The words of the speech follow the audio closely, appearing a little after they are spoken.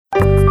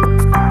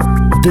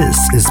This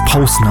is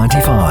Pulse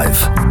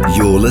 95.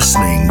 You're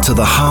listening to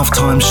the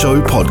Halftime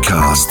Show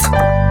podcast.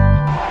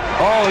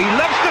 Oh, he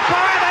loves to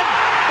fire then.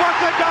 What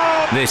a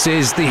goal! This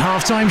is the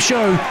Halftime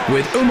Show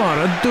with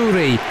Umar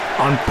Adouri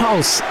on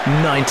Pulse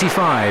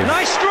 95.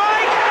 Nice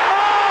strike!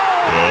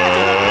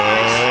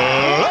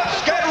 Oh!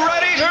 Let's get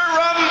ready to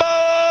rumble!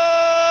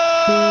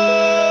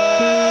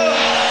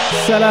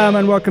 Salam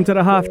and welcome to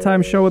the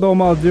Halftime Show with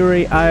Umar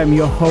Adouri. I am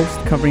your host,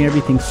 covering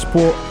everything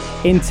sport,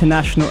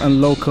 international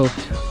and local.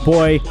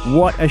 Boy,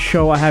 what a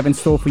show I have in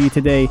store for you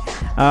today.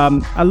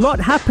 A lot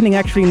happening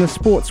actually in the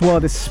sports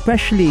world,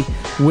 especially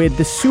with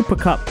the Super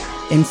Cup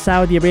in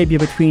Saudi Arabia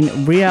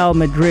between Real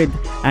Madrid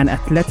and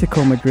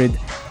Atletico Madrid.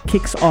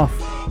 Kicks off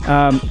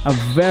a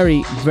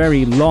very,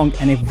 very long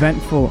and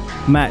eventful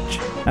match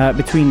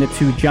between the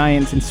two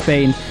giants in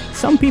Spain.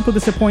 Some people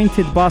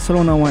disappointed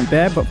Barcelona weren't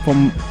there, but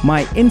from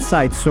my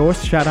inside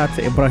source, shout out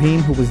to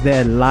Ibrahim, who was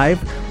there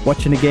live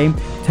watching the game,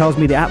 tells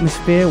me the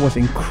atmosphere was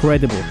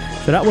incredible.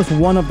 So that was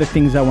one of the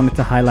things I wanted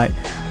to highlight.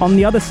 On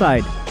the other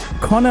side,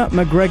 Conor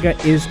McGregor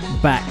is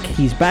back.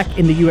 He's back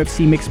in the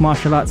UFC mixed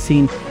martial arts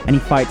scene and he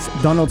fights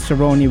Donald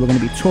Cerrone. We're going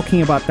to be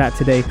talking about that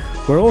today.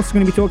 We're also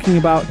going to be talking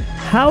about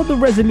how the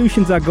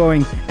resolutions are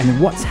going and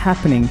what's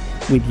happening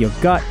with your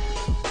gut,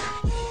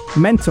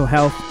 mental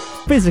health,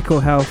 physical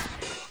health.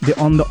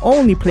 On the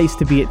only place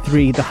to be at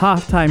 3, the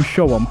Halftime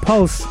Show on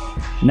Pulse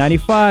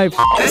 95.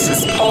 This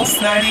is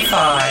Pulse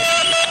 95.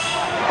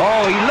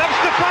 Oh, he loves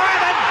to fire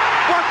then.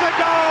 What a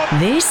goal!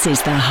 This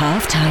is the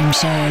Halftime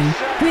Show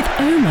with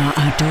Omar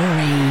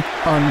Adouri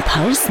on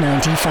Pulse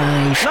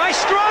 95. Nice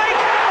strike!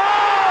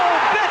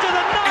 Oh, better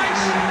than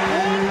nice!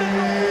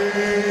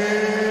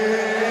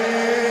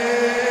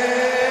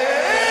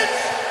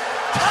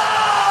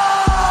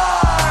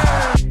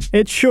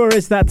 It sure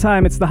is that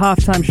time. It's the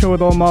Halftime Show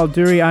with Omar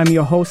Adouri. I'm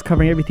your host,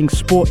 covering everything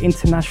sport,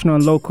 international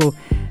and local.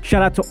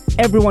 Shout out to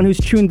everyone who's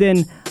tuned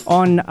in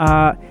on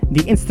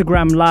the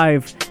Instagram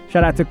Live.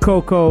 Shout out to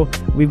Coco.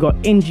 We've got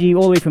Inji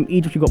all the way from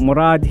Egypt. We've got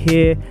Murad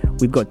here.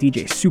 We've got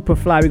DJ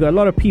Superfly. We've got a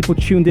lot of people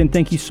tuned in.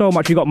 Thank you so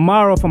much. We've got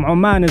Mara from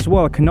Oman as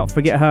well. I cannot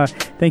forget her.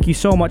 Thank you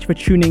so much for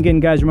tuning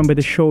in, guys. Remember,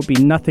 the show would be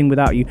nothing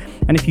without you.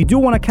 And if you do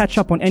want to catch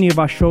up on any of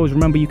our shows,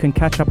 remember you can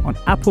catch up on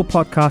Apple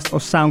Podcast or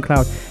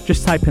SoundCloud.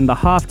 Just type in the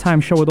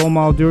Halftime Show with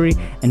Omar Adouri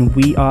and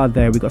we are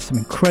there. We've got some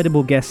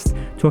incredible guests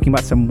talking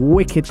about some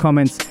wicked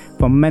comments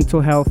from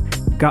mental health,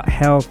 gut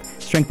health,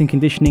 strength and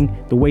conditioning,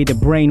 the way the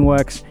brain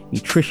works,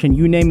 nutrition,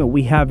 you name it,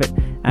 we have it.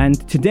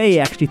 And today,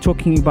 actually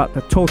talking about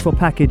the total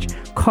package,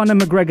 Conor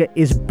McGregor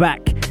is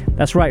back.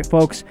 That's right,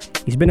 folks.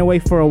 He's been away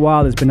for a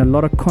while. There's been a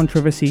lot of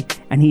controversy,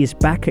 and he is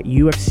back at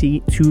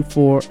UFC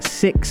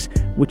 246,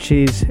 which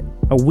is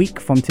a week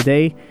from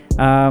today.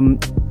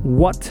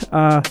 What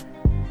a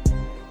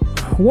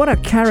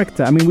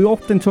character. I mean, we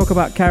often talk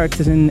about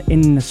characters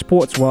in the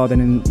sports world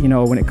and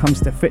when it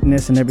comes to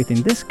fitness and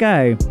everything. This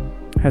guy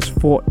has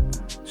fought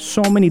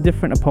so many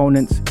different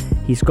opponents.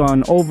 He's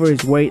gone over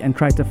his weight and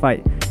tried to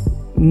fight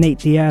Nate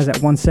Diaz at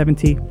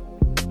 170.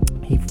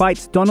 He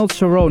fights Donald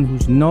Cerrone,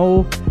 who's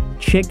no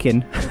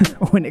chicken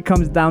when it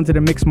comes down to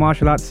the mixed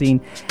martial arts scene.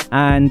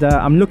 And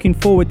I'm looking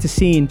forward to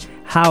seeing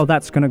how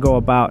that's going to go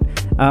about.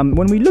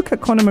 When we look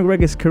at Conor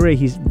McGregor's career,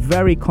 he's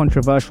very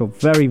controversial,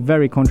 very,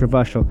 very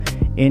controversial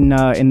in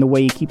the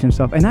way he keeps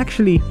himself. And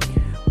actually,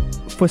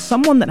 for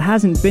someone that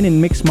hasn't been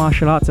in mixed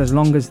martial arts as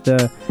long as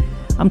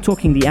I'm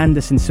talking the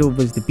Anderson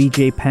Silvas, the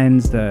BJ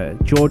Penns, the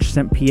George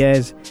St.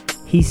 Pierre's,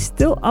 he's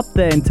still up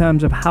there in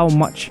terms of how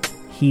much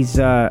he's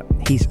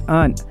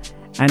earned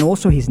and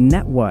also his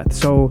net worth.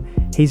 So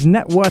his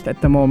net worth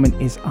at the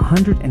moment is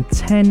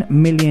 $110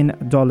 million.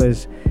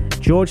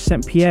 George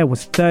St. Pierre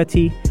was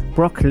 30,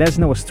 Brock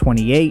Lesnar was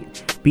 28,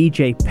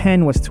 BJ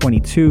Penn was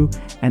 22,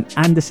 and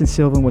Anderson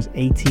Silva was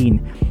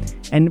 18.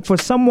 And for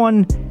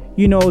someone,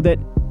 that,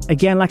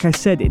 again, like I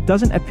said, it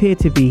doesn't appear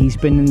to be he's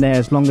been in there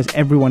as long as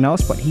everyone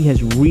else, but he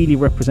has really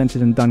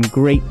represented and done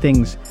great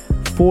things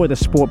for the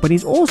sport. But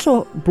he's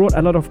also brought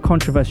a lot of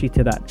controversy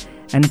to that.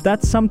 And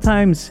that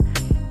sometimes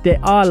there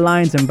are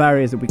lines and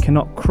barriers that we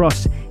cannot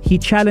cross. He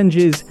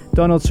challenges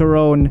Donald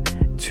Cerrone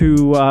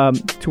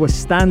to a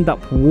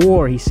stand-up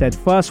war, he said.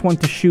 First one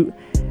to shoot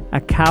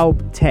a cow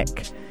tech.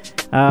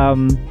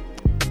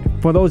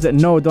 For those that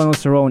know, Donald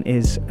Cerrone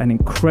is an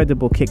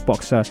incredible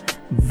kickboxer.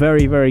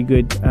 Very, very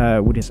good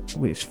with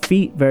his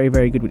feet. Very,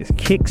 very good with his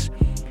kicks.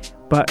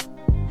 But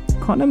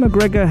Conor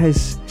McGregor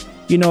has,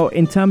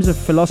 in terms of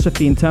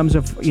philosophy, in terms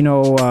of,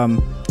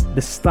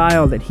 the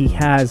style that he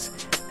has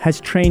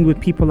trained with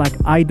people like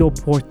Ido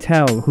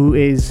Portal, who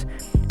is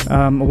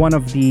one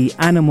of the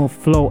animal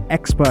flow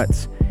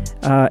experts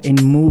in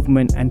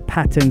movement and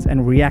patterns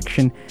and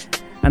reaction.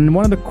 And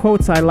one of the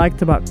quotes I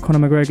liked about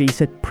Conor McGregor, he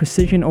said,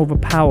 precision over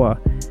power,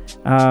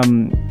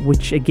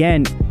 which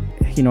again,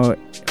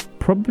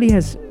 probably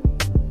has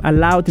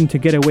allowed him to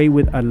get away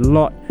with a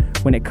lot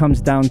when it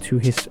comes down to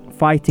his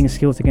fighting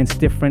skills against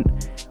different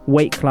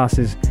weight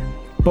classes.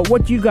 But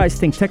what do you guys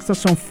think? Text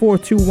us on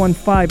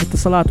 4215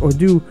 Itasalat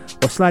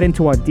or slide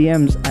into our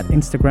DMs at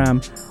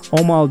Instagram,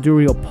 Omar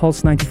Adouri or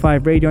Pulse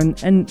 95 Radio.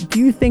 And do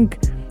you think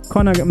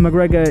Conor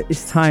McGregor,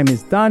 his time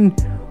is done,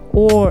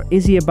 or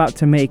is he about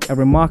to make a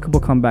remarkable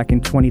comeback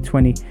in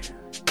 2020?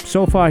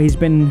 So far, he's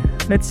been,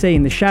 let's say,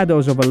 in the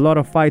shadows of a lot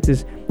of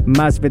fighters.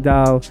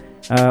 Masvidal,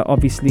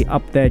 obviously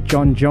up there.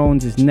 John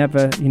Jones is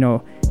never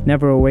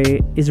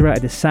away. Israel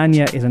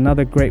Adesanya is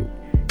another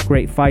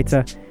great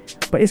fighter.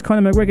 But is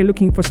Conor McGregor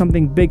looking for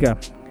something bigger?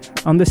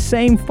 On the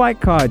same fight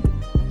card,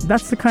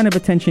 that's the kind of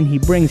attention he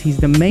brings. He's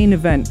the main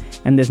event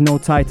and there's no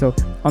title.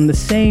 On the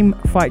same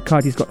fight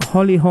card, he's got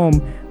Holly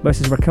Holm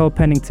versus Raquel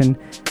Pennington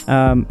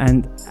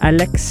and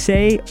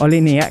Alexei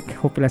Oleinik,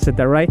 hopefully I said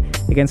that right,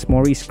 against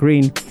Maurice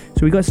Green.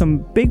 So we got some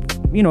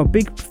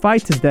big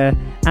fighters there.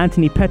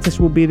 Anthony Pettis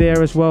will be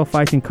there as well,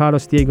 fighting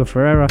Carlos Diego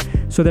Ferreira.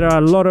 So there are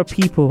a lot of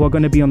people who are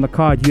going to be on the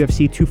card,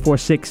 UFC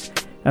 246.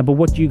 But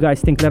what do you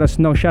guys think? Let us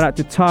know. Shout out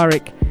to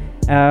Tariq,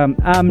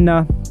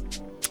 Amna,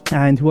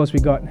 and who else we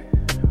got?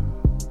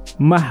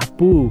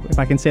 Mahbub, if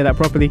I can say that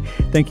properly.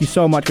 Thank you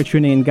so much for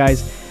tuning in,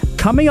 guys.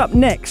 Coming up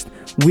next,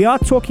 we are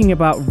talking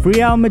about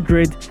Real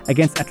Madrid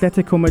against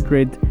Atletico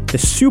Madrid. The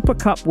Super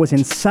Cup was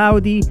in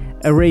Saudi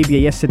Arabia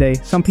yesterday.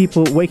 Some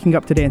people waking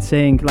up today and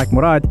saying, like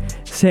Murad,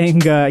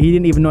 saying he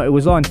didn't even know it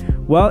was on.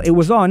 Well, it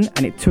was on,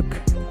 and it took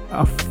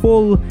a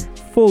full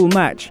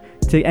match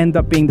to end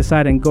up being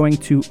decided and going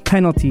to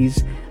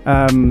penalties.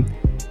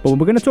 But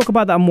we're going to talk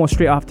about that more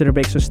straight after the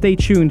break, so stay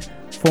tuned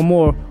for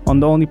more on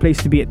the only place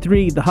to be at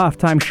 3, the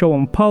halftime show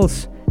on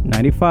Pulse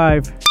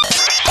 95.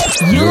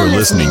 You're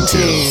listening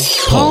to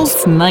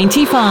Pulse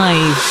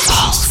 95.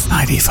 Pulse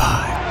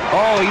 95.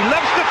 Oh, he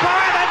loves the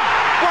fire and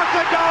what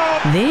a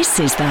goal! This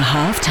is the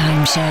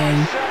halftime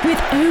show with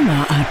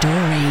Omar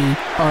Adori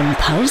on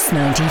Pulse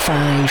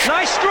 95.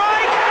 Nice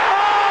strike!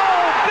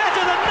 Oh,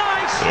 better than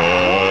nice!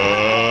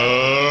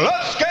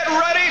 Let's get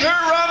ready to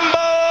rumble!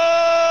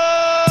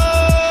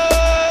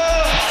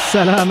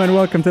 Salam and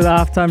welcome to the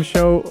halftime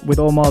show with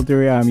Omar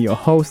Adori. I'm your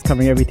host,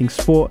 covering everything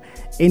sport,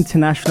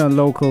 international,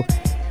 local.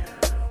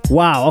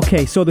 Wow,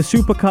 okay, so the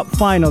Super Cup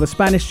final, the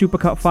Spanish Super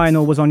Cup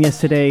final was on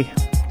yesterday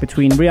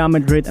between Real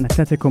Madrid and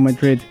Atletico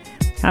Madrid.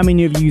 How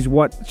many of you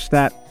watched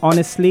that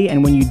honestly?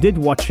 And when you did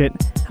watch it,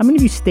 how many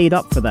of you stayed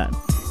up for that?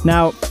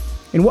 Now,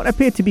 in what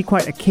appeared to be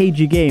quite a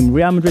cagey game,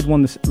 Real Madrid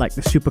won the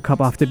Super Cup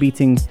after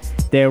beating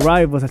their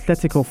rivals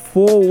Atletico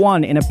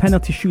 4-1 in a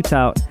penalty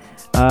shootout,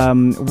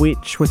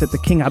 which was at the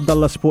King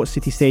Abdullah Sports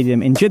City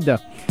Stadium in Jeddah.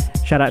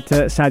 Shout out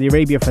to Saudi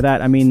Arabia for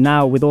that. I mean,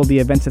 now with all the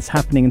events that's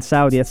happening in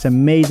Saudi, it's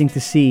amazing to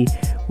see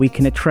we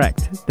can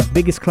attract the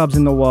biggest clubs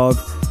in the world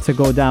to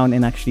go down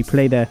and actually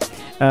play there.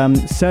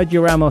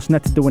 Sergio Ramos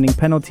netted the winning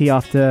penalty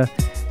after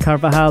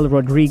Carvajal,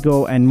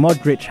 Rodrigo and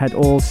Modric had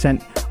all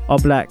sent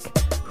Oblak,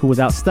 who was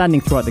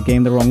outstanding throughout the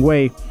game, the wrong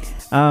way.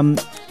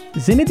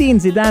 Zinedine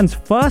Zidane's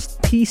first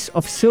piece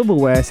of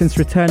silverware since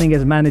returning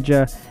as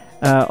manager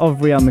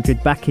of Real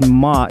Madrid back in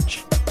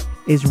March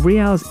is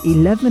Real's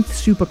 11th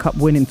Super Cup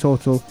win in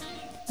total,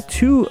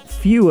 2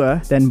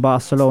 fewer than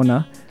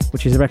Barcelona,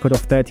 which is a record of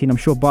 13. I'm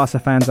sure Barca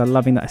fans are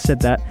loving that I said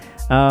that.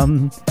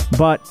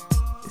 But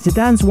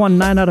Zidane's won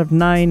 9 out of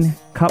 9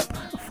 cup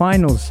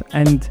finals,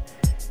 and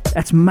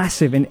that's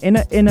massive. And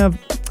in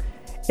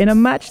a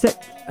match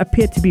that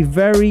appeared to be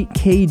very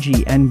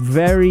cagey and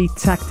very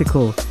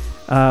tactical,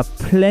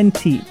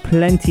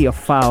 plenty of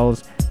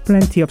fouls,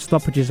 plenty of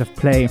stoppages of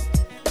play.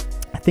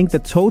 I think the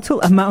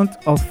total amount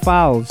of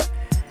fouls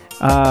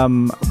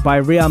by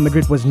Real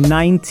Madrid was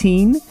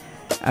 19,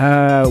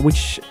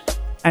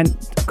 and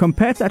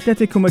compared to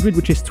Atletico Madrid,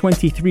 which is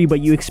 23,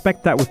 but you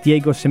expect that with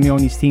Diego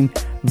Simeone's team.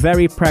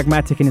 Very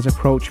pragmatic in his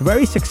approach,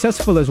 very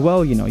successful as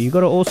well. You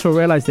got to also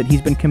realize that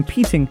he's been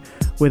competing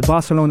with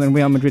Barcelona and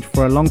Real Madrid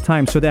for a long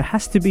time, so there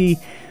has to be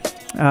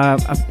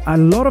a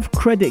lot of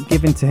credit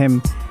given to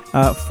him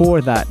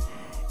for that.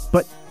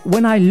 But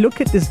when I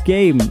look at this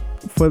game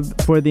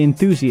for the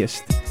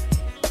enthusiast,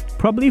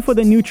 probably for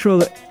the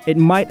neutral, it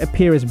might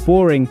appear as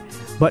boring,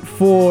 but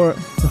for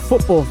the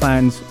football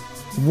fans,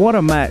 what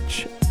a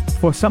match.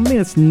 For something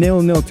that's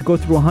 0-0 to go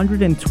through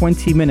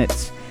 120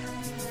 minutes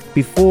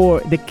before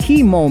the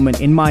key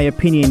moment, in my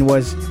opinion,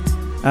 was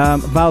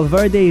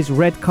Valverde's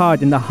red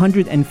card in the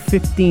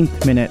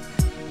 115th minute,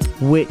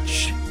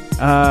 which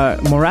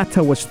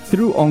Morata was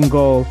through on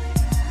goal.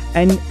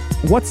 And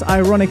what's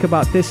ironic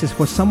about this is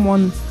for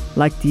someone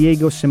like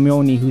Diego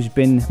Simeone, who's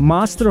been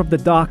master of the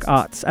dark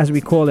arts, as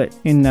we call it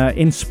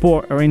in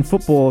sport or in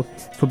football,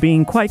 for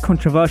being quite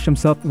controversial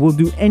himself, will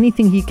do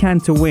anything he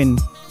can to win.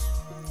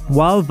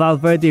 While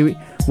Valverde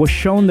was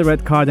shown the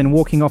red card and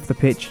walking off the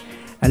pitch,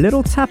 a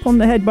little tap on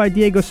the head by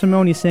Diego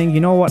Simeone saying, you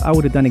know what, I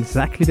would have done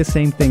exactly the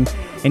same thing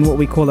in what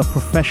we call a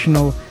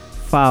professional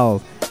foul.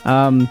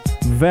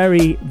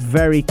 Very,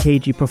 very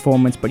cagey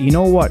performance. But you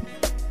know what?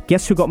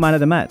 Guess who got man of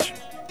the match?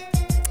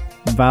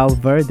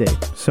 Valverde.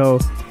 So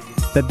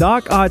the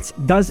dark arts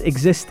does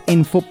exist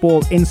in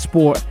football, in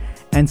sport,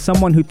 and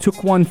someone who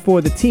took one for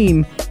the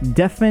team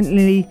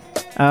definitely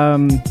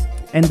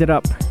ended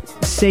up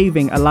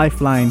saving a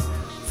lifeline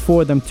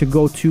for them to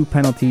go to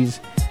penalties.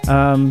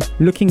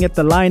 Looking at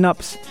the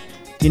lineups,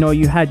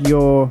 you had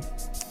your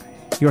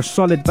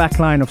solid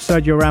backline of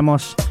Sergio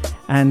Ramos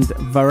and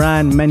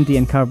Varane, Mendy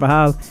and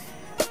Carvajal.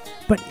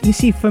 But you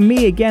see, for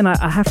me, again,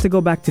 I have to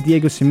go back to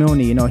Diego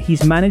Simeone. You know,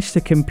 he's managed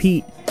to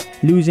compete,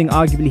 losing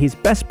arguably his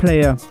best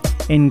player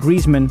in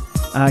Griezmann.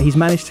 He's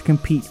managed to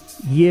compete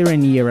year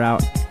in, year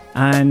out.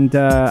 And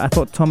I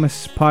thought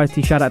Thomas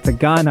Partey, shout out to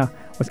Ghana,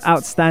 was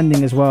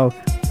outstanding as well.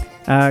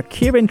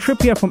 Kieran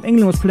Trippier from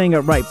England was playing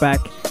at right back.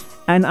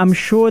 And I'm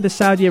sure the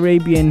Saudi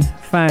Arabian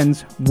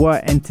fans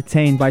were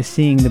entertained by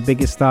seeing the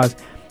biggest stars.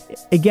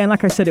 Again,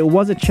 like I said, it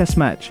was a chess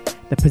match.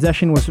 The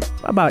possession was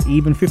about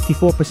even,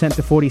 54%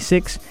 to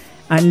 46%.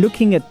 And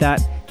looking at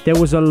that, there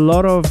was a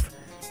lot of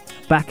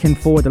back and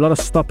forward, a lot of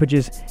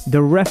stoppages.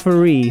 The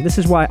referee, this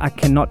is why I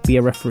cannot be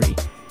a referee.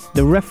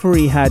 The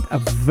referee had a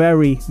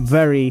very,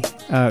 very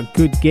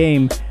good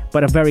game,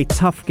 but a very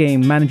tough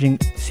game, managing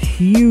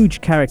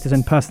huge characters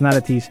and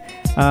personalities.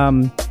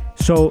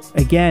 So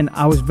again,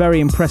 I was very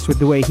impressed with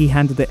the way he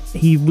handled it.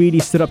 He really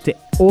stood up to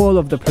all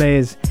of the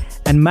players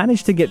and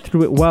managed to get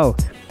through it well.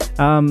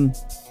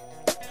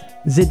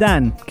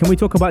 Zidane, can we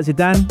talk about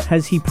Zidane?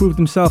 Has he proved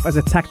himself as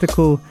a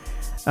tactical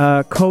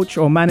coach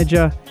or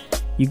manager?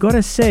 You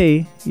gotta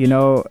say, you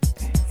know,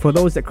 for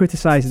those that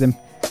criticized him,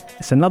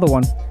 it's another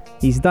one.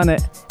 He's done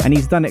it, and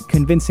he's done it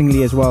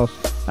convincingly as well.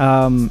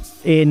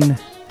 In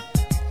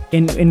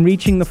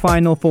reaching the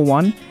final for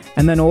one,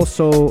 and then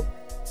also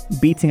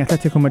beating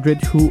Atletico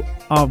Madrid, who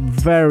are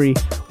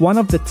one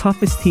of the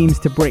toughest teams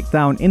to break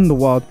down in the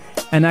world,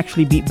 and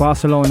actually beat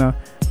Barcelona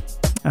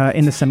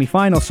in the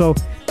semi-final. So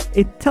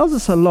it tells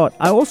us a lot.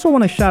 I also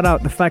want to shout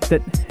out the fact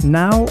that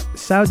now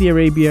Saudi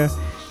Arabia,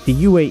 the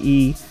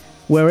UAE,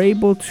 were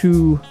able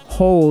to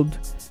hold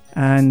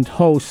and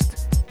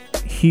host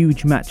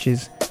huge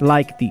matches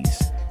like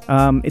these.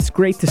 It's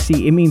great to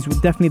see. It means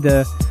definitely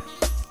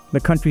the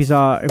countries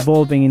are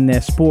evolving in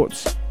their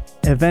sports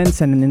events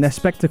and in their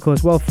spectacle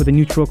as well for the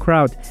neutral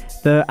crowd.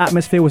 The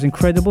atmosphere was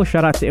incredible.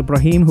 Shout out to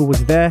Ibrahim, who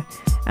was there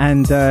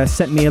and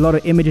sent me a lot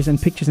of images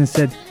and pictures and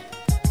said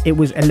it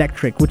was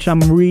electric, which I'm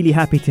really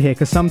happy to hear,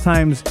 because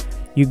sometimes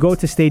you go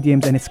to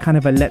stadiums and it's kind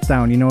of a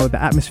letdown. You know,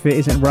 the atmosphere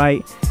isn't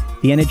right,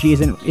 the energy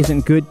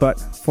isn't good, but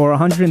for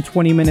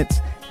 120 minutes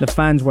the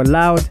fans were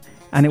loud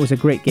and it was a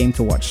great game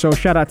to watch. So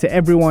shout out to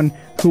everyone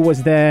who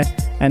was there,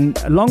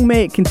 and long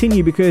may it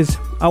continue, because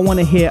I want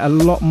to hear a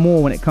lot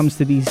more when it comes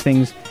to these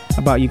things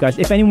about you guys.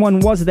 If anyone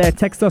was there,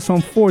 text us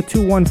on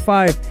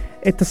 4215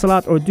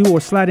 Etisalat or do, or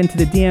slide into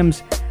the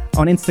DMs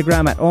on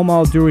Instagram at Omar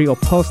Al-Duri or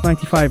Pulse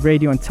 95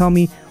 Radio and tell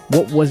me,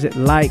 what was it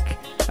like?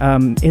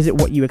 Is it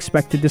what you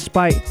expected,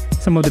 despite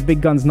some of the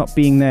big guns not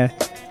being there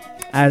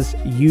as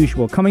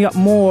usual? Coming up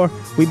more,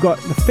 we've got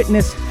the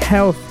fitness,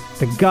 health,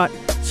 the gut,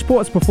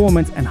 sports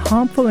performance, and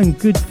harmful and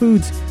good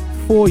foods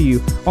for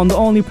you on the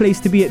only place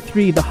to be at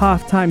 3, the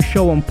halftime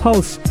show on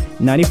Pulse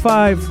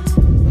 95.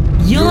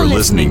 You're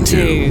listening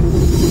to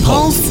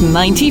Pulse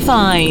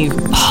 95.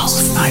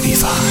 Pulse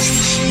 95.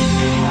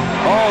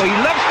 Oh, he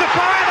loves the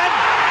fire, and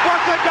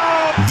what a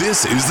goal!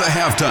 This is the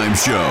halftime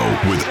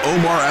show with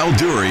Omar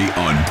Al-Duri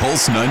on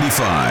Pulse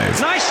 95.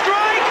 Nice strike!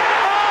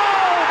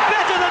 Oh,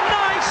 better than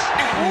nice!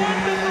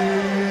 Wonderful!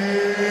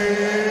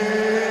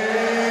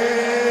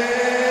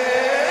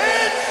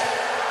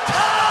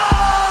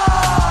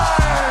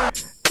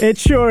 It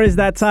sure is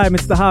that time.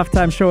 It's the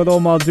halftime show with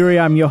Omar Al-Duri.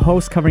 I'm your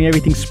host, covering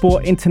everything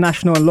sport,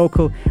 international and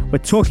local. We're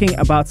talking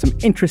about some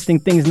interesting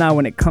things now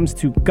when it comes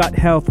to gut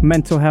health,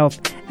 mental health,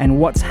 and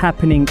what's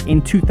happening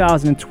in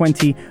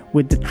 2020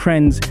 with the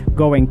trends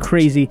going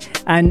crazy.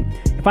 And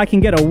if I can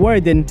get a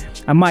word in,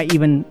 I might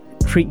even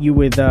treat you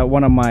with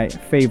one of my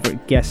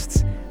favorite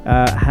guests,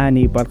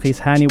 Hani Balqis.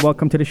 Hani,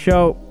 welcome to the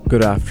show.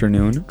 Good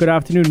afternoon. Good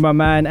afternoon, my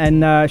man.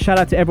 And shout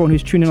out to everyone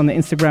who's tuning on the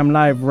Instagram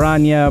Live,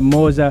 Rania,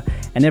 Moza,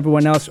 and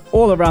everyone else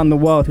all around the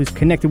world who's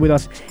connected with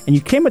us. And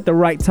you came at the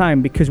right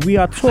time, because we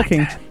are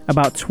talking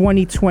about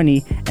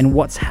 2020 and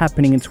what's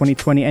happening in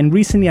 2020. And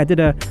recently I did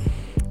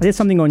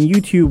something on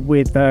YouTube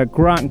with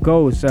Grant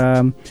Goes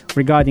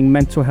regarding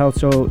mental health.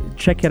 So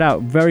check it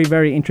out. Very,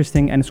 very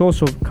interesting. And it's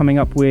also coming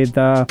up with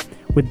the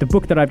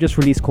book that I've just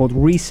released called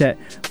Reset,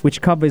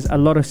 which covers a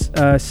lot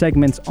of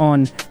segments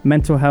on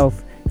mental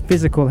health,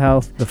 physical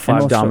health. The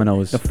 5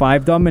 dominoes. The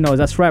 5 dominoes.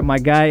 That's right, my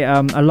guy.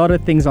 A lot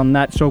of things on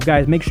that. So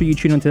guys, make sure you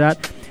tune into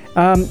that.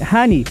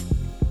 Hani,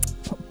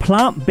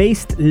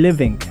 plant-based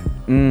living.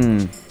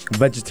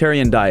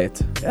 Vegetarian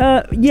diet.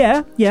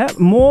 Yeah.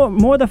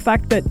 More the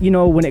fact that, you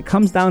know, when it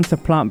comes down to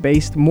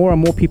plant-based, more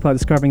and more people are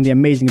discovering the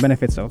amazing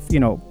benefits of, you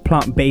know,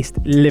 plant-based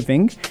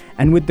living.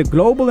 And with the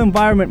global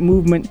environment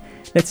movement,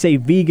 let's say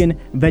vegan,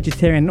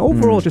 vegetarian, and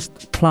overall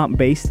just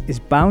plant-based is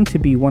bound to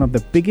be one of the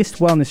biggest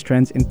wellness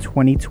trends in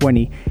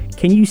 2020.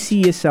 Can you see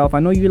yourself, I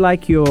know you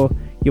like your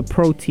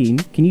protein,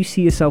 can you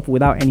see yourself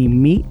without any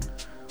meat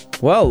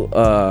Well,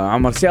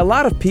 I'm going to say a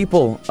lot of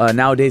people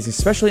nowadays,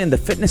 especially in the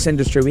fitness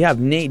industry, we have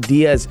Nate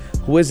Diaz,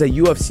 who is a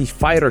UFC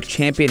fighter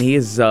champion. He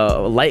is a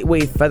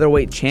lightweight,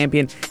 featherweight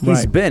champion.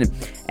 He's been.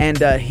 And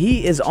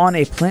he is on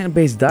a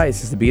plant-based diet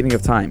since the beginning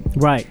of time.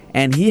 Right.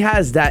 And he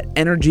has that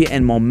energy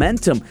and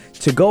momentum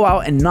to go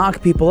out and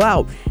knock people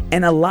out.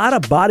 And a lot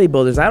of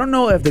bodybuilders, I don't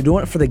know if they're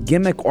doing it for the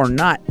gimmick or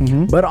not,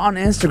 but on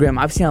Instagram,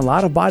 I've seen a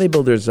lot of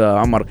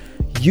bodybuilders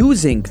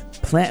using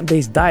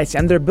plant-based diets,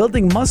 and they're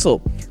building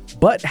muscle.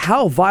 But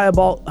how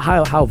viable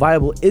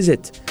is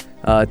it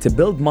to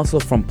build muscle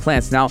from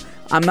plants? Now,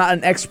 I'm not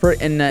an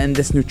expert in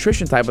this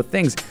nutrition type of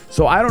things,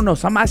 so I don't know.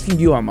 So I'm asking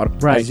you, Amar,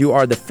 as you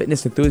are the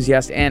fitness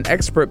enthusiast and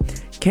expert,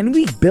 can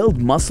we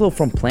build muscle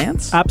from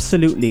plants?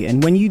 Absolutely.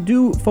 And when you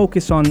do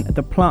focus on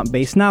the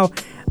plant-based, now,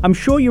 I'm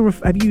sure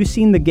have you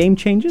seen The Game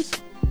Changers?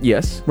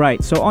 Yes.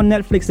 Right. So on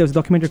Netflix, there was a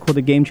documentary called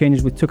The Game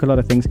Changers, which took a lot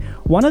of things.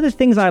 One of the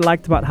things I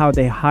liked about how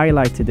they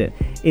highlighted it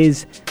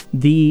is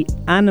the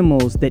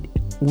animals that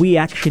we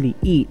actually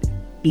eat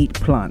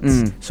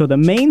plants. So the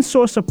main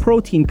source of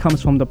protein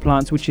comes from the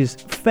plants, which is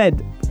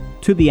fed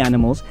to the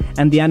animals,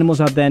 and the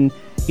animals are then,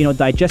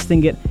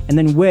 digesting it, and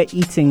then we're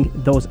eating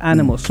those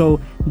animals.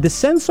 So the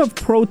sense of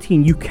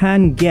protein you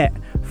can get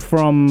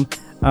from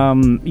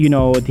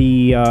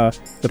the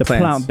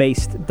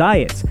plant-based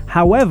diets.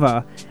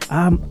 However,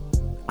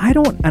 I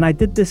don't, and I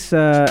did this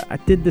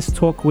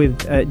talk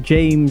with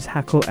James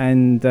Hackle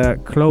and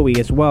Chloe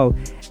as well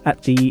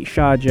at the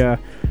Sharjah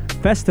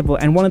festival,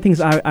 and one of the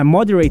things I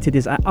moderated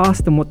is I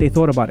asked them what they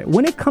thought about it.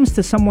 When it comes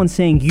to someone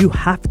saying you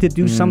have to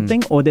do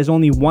something or there's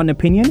only one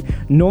opinion,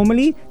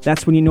 normally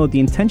that's when you know the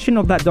intention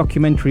of that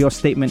documentary or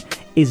statement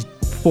is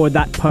for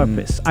that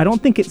purpose. I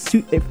don't think it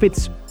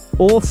fits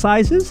all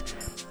sizes.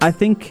 I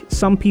think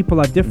some people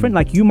are different.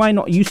 Like you might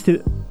not be used to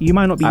that.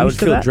 I would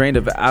feel drained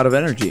out of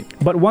energy.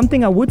 But one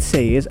thing I would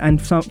say is,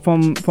 and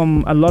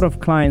from a lot of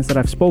clients that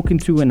I've spoken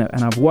to and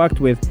I've worked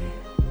with,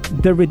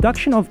 the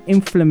reduction of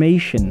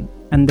inflammation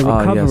and the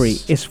recovery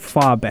is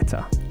far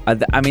better.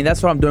 I mean,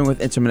 that's what I'm doing with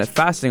intermittent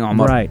fasting.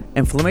 Right.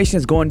 Inflammation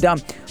is going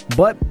down.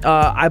 But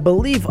I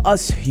believe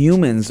us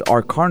humans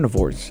are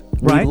carnivores.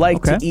 We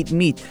like to eat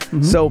meat.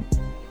 So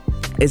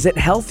is it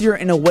healthier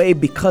in a way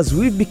because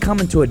we've become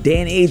into a day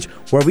and age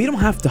where we don't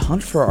have to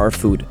hunt for our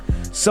food?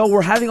 So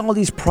we're having all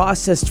these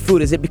processed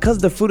food. Is it because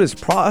the food is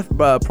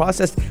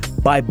processed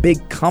by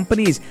big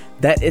companies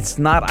that it's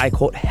not, I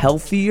quote,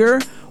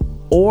 healthier?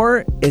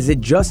 Or is it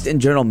just in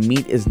general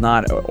meat is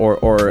not,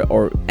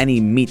 or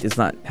any meat is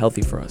not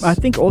healthy for us? I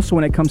think also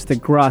when it comes to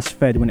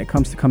grass-fed, when it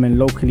comes to coming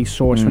locally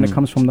sourced, when it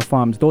comes from the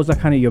farms, those are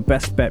kind of your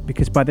best bet,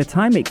 because by the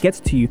time it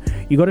gets to you,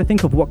 you got to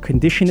think of what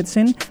condition it's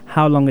in,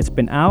 how long it's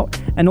been out,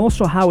 and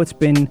also how it's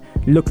been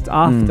looked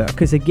after.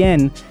 Because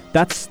again,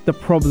 that's the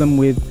problem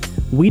with,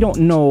 we don't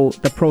know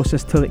the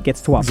process till it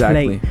gets to our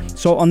plate.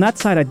 So on that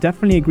side, I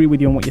definitely agree with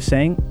you on what you're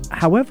saying.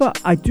 However,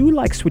 I do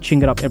like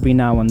switching it up every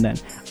now and then.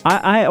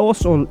 I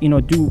also,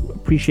 do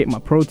appreciate my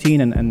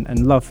protein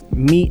and love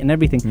meat and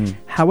everything.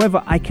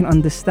 However, I can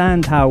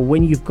understand how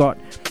when you've got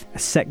a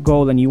set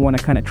goal and you want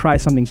to kind of try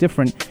something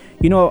different.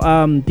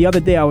 The other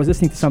day I was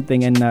listening to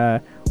something,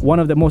 and one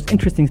of the most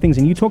interesting things,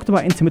 and you talked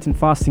about intermittent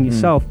fasting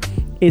yourself,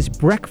 is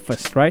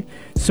breakfast, right?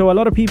 So a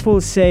lot of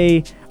people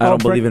say... I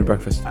don't believe in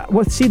breakfast.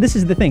 Well, see, this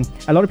is the thing.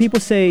 A lot of people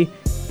say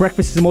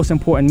breakfast is the most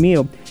important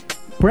meal.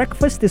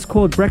 Breakfast is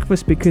called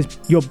breakfast because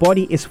your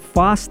body is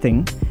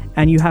fasting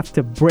and you have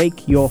to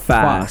break your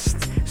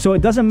fast. So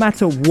it doesn't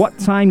matter what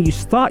time you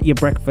start your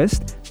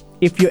breakfast.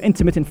 If you're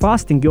intermittent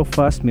fasting, your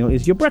first meal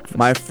is your breakfast.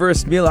 My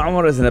first meal,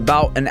 Omar, is in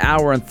about an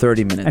hour and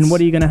 30 minutes. And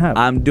what are you going to have?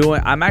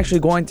 I'm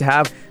actually going to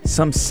have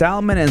some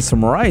salmon and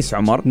some rice,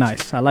 Omar.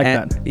 Nice. I like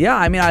that. Yeah,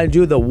 I mean, I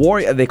do the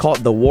warrior, they call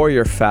it the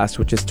warrior fast,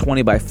 which is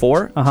 20 by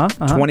 4.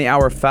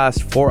 20-hour fast,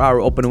 4-hour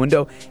open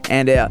window.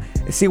 And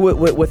see,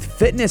 with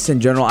fitness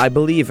in general, I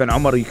believe, and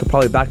Omar, you could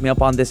probably back me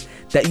up on this,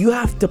 that you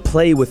have to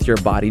play with your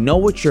body. Know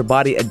what your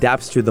body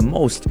adapts to the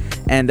most.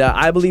 And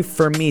I believe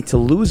for me, to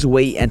lose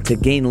weight and to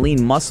gain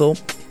lean muscle,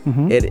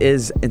 it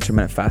is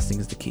intermittent fasting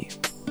is the key.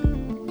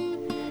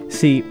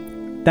 See,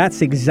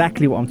 that's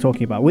exactly what I'm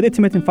talking about. With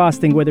intermittent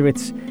fasting, whether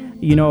it's,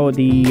 your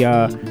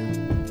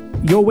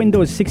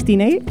window is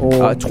 16/8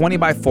 or 20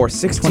 by 4,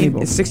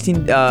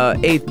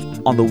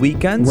 16/8 on the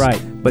weekends.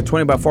 Right. But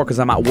 20 by 4 because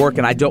I'm at work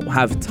and I don't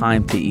have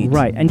time to eat.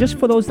 Right. And just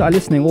for those that are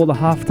listening, all the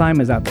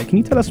half-timers out there, can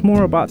you tell us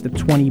more about the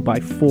 20 by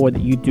 4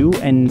 that you do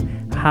and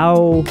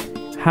how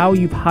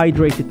you've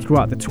hydrated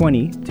throughout the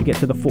 20 to get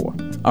to the 4?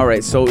 All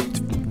right. So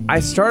I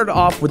started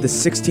off with the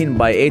 16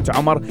 by 8,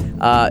 Omar.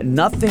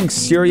 Nothing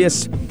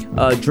serious.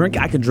 I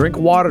can drink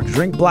water,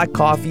 drink black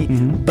coffee,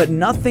 but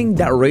nothing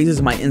that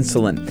raises my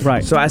insulin.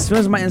 Right. So as soon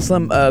as my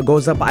insulin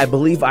goes up, I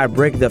believe I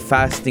break the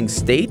fasting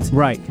state.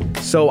 Right.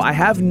 So I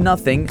have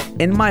nothing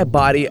in my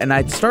body, and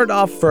I started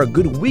off for a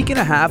good week and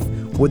a half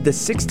with the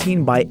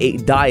 16 by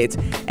 8 diet.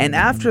 And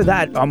after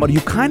that, Omar, you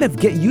kind of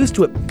get used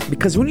to it,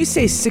 because when you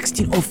say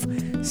 16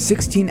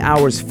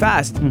 hours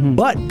fast,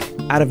 but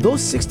out of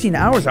those 16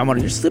 hours, Omar,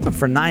 you're sleeping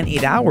for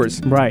 9-8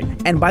 hours. Right.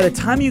 And by the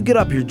time you get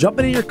up, you're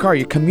jumping in your car,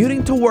 you're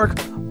commuting to work,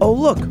 Oh,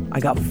 look,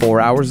 I got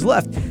 4 hours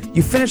left.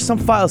 You finish some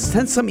files,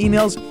 send some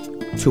emails,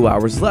 2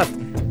 hours left.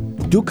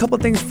 Do a couple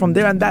things from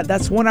there and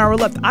that's 1 hour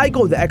left. I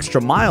go the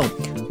extra mile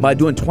by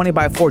doing 20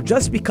 by 4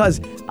 just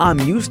because I'm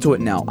used to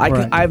it now.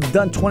 I've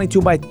done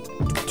 22 by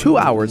 2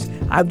 hours.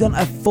 I've done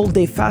a full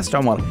day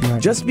faster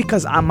just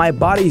because my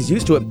body is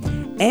used to it.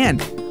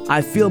 And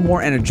I feel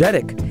more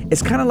energetic.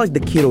 It's kind of like the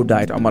keto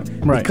diet, Omar.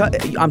 Right.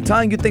 I'm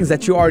telling you things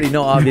that you already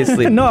know,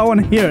 obviously. No, I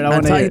want to hear it.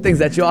 I'm telling you things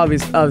that you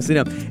obviously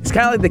know. It's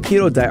kind of like the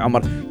keto diet,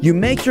 Omar. You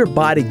make your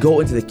body go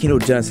into the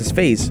ketogenesis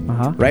phase,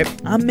 right?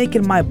 I'm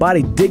making my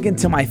body dig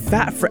into my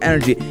fat for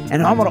energy.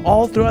 And Omar,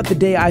 all throughout the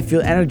day, I feel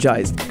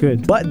energized.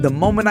 Good. But the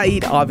moment I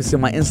eat, obviously,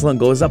 my insulin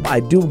goes up. I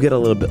do get a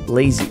little bit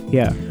lazy.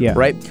 Yeah.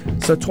 Right?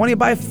 So 20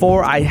 by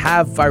 4, I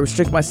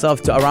restrict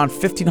myself to around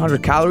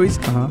 1,500 calories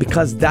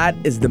because that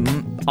is the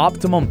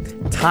optimum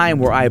time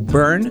where I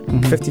burn.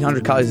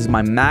 1,500 calories is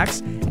my max,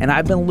 and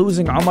I've been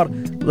losing, Omar,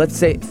 let's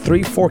say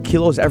 3-4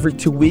 kilos every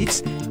 2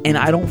 weeks, and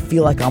I don't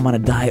feel like I'm on a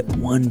diet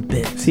one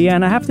bit. See,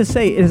 and I have to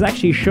say, it is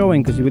actually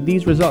showing, because with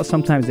these results,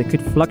 sometimes they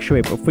could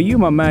fluctuate. But for you,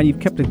 my man, you've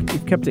kept it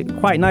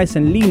quite nice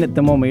and lean at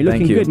the moment. You're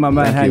looking good, my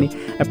man,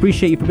 Hani.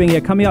 Appreciate you for being here.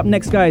 Coming up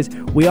next, guys,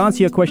 we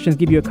answer your questions,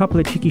 give you a couple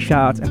of cheeky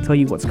shout-outs, and tell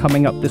you what's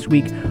coming up this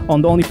week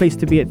on the only place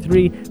to be at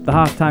 3, the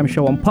halftime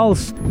show on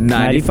Pulse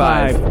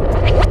 95.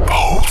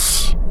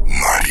 Pulse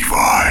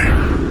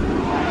 95.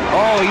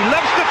 Oh, he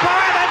lifts the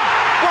fire and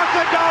what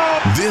a goal!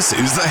 This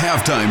is the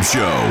halftime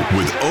show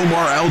with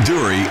Omar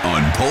Al-Duri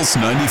on Pulse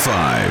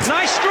 95.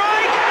 Nice strike!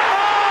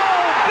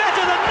 Oh,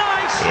 better than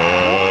nice!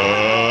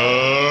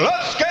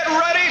 Let's get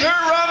ready to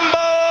rumble!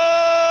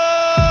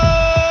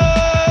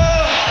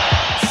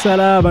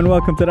 Salam and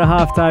welcome to the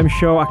halftime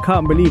show. I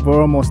can't believe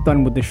we're almost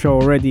done with the show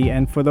already.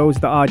 And for those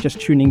that are just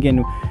tuning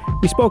in,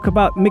 we spoke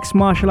about mixed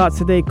martial arts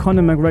today.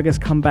 Conor McGregor's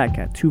comeback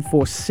at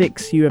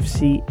 246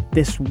 UFC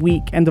this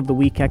week, end of the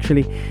week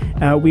actually.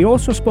 We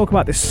also spoke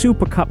about the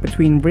Super Cup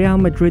between Real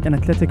Madrid and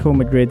Atletico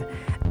Madrid.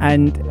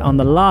 And on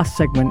the last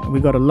segment, we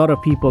got a lot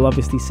of people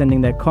obviously sending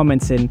their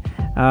comments in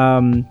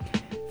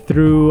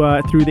through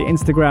the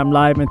Instagram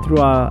Live and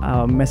through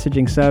our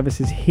messaging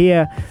services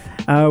here.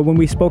 When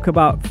we spoke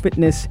about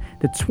fitness,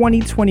 the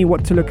 2020,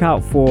 what to look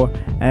out for,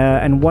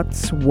 and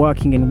what's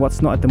working and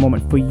what's not at the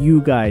moment for you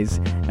guys.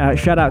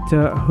 Shout out to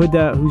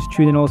Huda, who's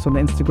tuning also on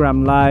the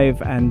Instagram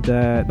Live, and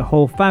the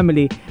whole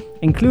family,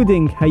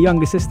 including her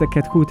younger sister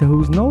Ketkuta,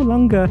 who's no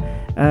longer,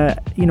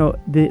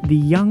 the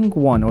young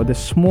one or the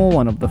small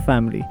one of the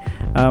family.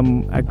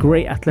 A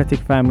great athletic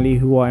family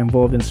who are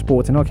involved in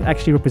sports and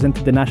actually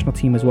represented the national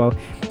team as well.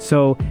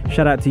 So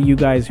shout out to you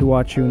guys who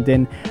are tuned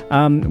in.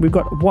 We've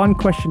got one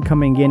question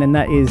coming in, and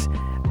that is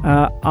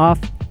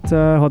after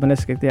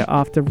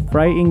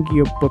writing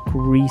your book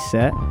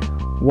Reset,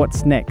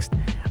 what's next?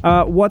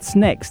 What's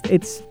next?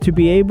 It's to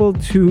be able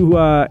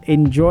to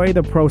enjoy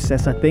the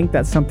process. I think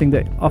that's something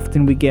that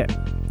often we get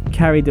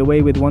carried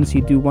away with. Once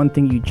you do one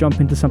thing, you jump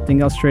into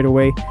something else straight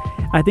away.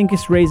 I think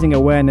it's raising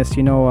awareness.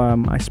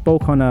 I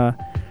spoke on a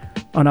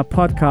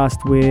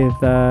podcast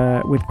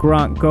with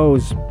Grant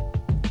Goes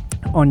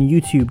on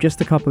YouTube just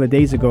a couple of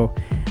days ago,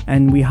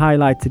 and we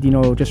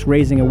highlighted, just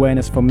raising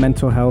awareness for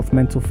mental health,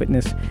 mental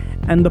fitness,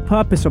 and the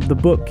purpose of the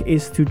book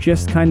is to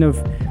just kind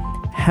of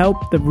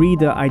help the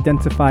reader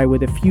identify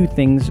with a few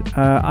things.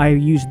 I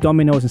use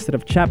dominoes instead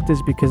of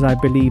chapters because I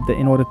believe that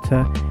in order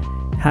to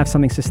have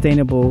something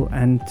sustainable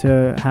and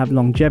to have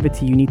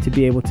longevity, you need to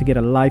be able to get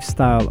a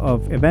lifestyle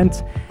of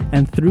events,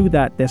 and through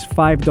that there's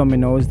 5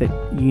 dominoes that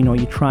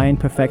you try and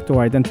perfect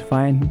or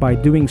identify, and by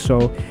doing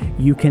so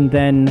you can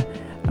then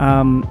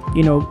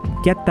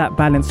get that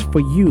balance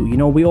for you.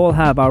 We all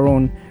have our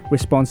own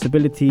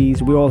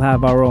responsibilities, we all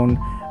have our own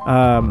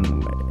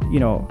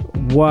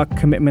work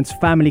commitments,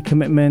 family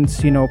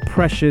commitments,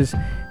 pressures.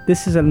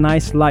 This is a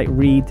nice light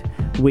read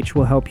which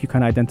will help you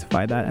kind of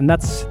identify that, and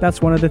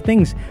that's one of the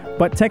things.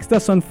 But text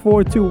us on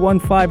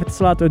 4215 at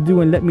Salat Urdu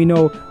and let me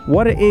know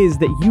what it is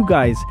that you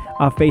guys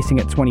are facing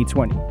at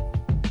 2020.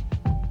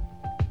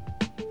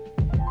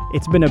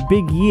 It's been a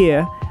big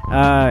year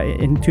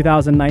in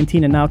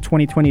 2019, and now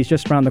 2020 is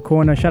just around the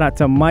corner. Shout out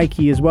to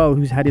Mikey as well,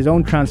 who's had his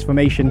own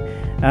transformation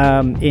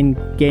in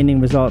gaining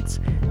results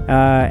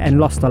and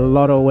lost a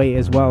lot of weight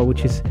as well,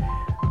 which is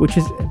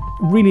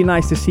really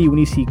nice to see when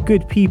you see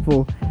good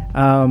people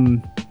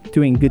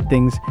doing good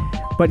things.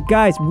 But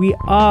guys, we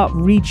are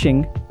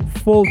reaching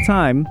full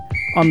time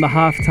on the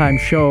halftime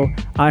show.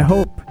 I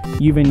hope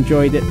you've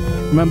enjoyed it.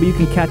 Remember, you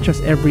can catch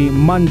us every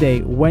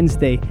Monday,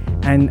 Wednesday,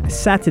 and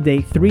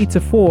Saturday 3 to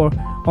 4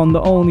 on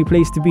the only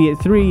place to be at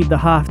 3, the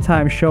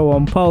halftime show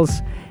on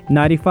Pulse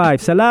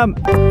 95. Salam.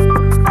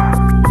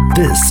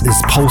 This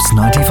is Pulse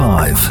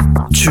 95.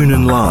 Tune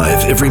in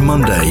live every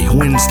Monday,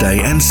 Wednesday,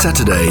 and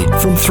Saturday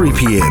from 3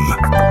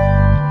 p.m.